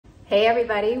Hey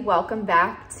everybody, welcome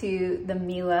back to the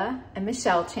Mila and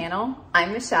Michelle channel.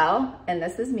 I'm Michelle and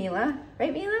this is Mila.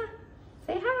 Right, Mila?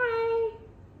 Say hi.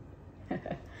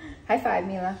 High five,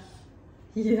 Mila.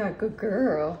 Yeah, good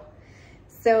girl.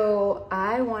 So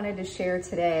I wanted to share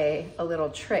today a little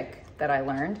trick that I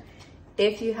learned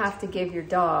if you have to give your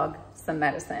dog some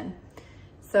medicine.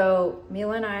 So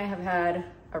Mila and I have had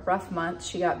a rough month.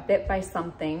 She got bit by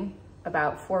something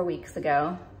about 4 weeks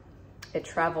ago. It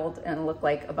traveled and looked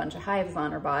like a bunch of hives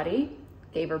on her body.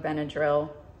 Gave her Benadryl,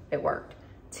 it worked.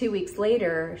 2 weeks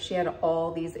later, she had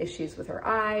all these issues with her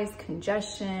eyes,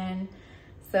 congestion.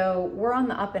 So we're on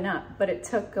the up and up, but it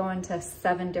took going to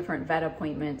 7 different vet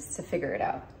appointments to figure it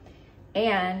out.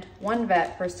 And one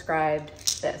vet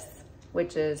prescribed this,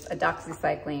 which is a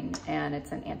doxycycline, and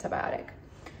it's an antibiotic.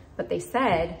 But they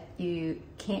said you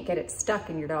can't get it stuck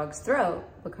in your dog's throat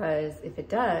because if it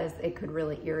does, it could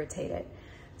really irritate it.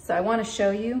 So I want to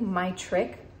show you my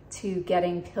trick to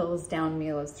getting pills down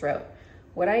Mila's throat.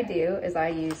 What I do is I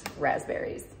use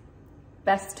raspberries.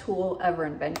 Best tool ever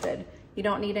invented. You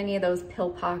don't need any of those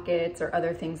pill pockets or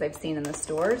other things I've seen in the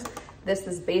stores. This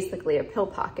is basically a pill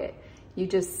pocket. You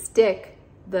just stick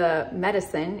the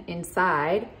medicine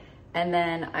inside and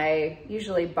then I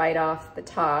usually bite off the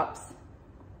tops.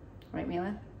 Right,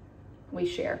 Mila? We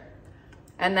share.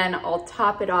 And then I'll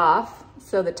top it off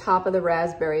so the top of the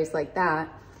raspberry is like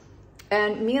that.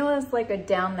 And Mila's like a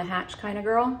down the hatch kind of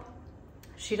girl.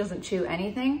 She doesn't chew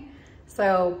anything.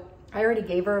 So I already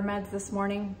gave her meds this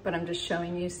morning, but I'm just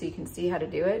showing you so you can see how to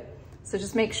do it. So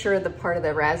just make sure the part of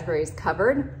the raspberry is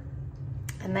covered.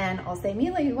 And then I'll say,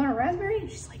 Mila, you want a raspberry?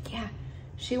 And she's like, yeah.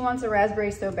 She wants a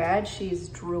raspberry so bad, she's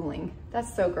drooling.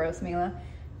 That's so gross, Mila.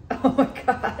 Oh my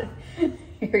God.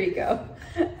 Here you go.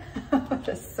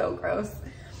 That's so gross.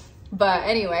 But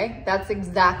anyway, that's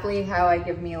exactly how I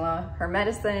give Mila her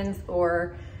medicines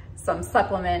or some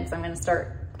supplements. I'm gonna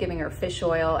start giving her fish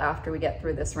oil after we get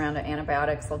through this round of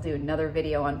antibiotics. I'll do another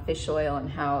video on fish oil and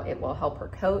how it will help her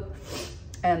coat.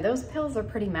 And those pills are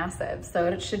pretty massive. So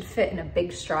it should fit in a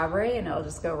big strawberry and it'll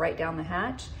just go right down the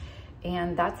hatch.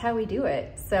 And that's how we do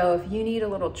it. So if you need a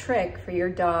little trick for your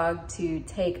dog to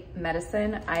take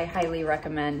medicine, I highly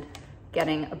recommend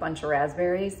getting a bunch of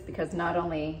raspberries because not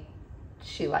only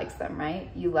she likes them,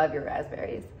 right? You love your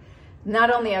raspberries.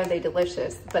 Not only are they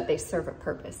delicious, but they serve a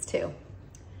purpose too.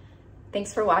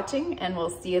 Thanks for watching and we'll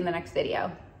see you in the next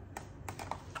video.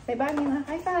 Say bye, Mila.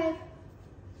 High five.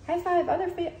 High five.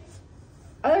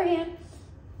 Other hand.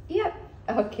 Yep.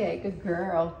 Okay, good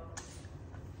girl.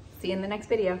 See you in the next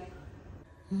video.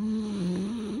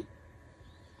 Mm-hmm.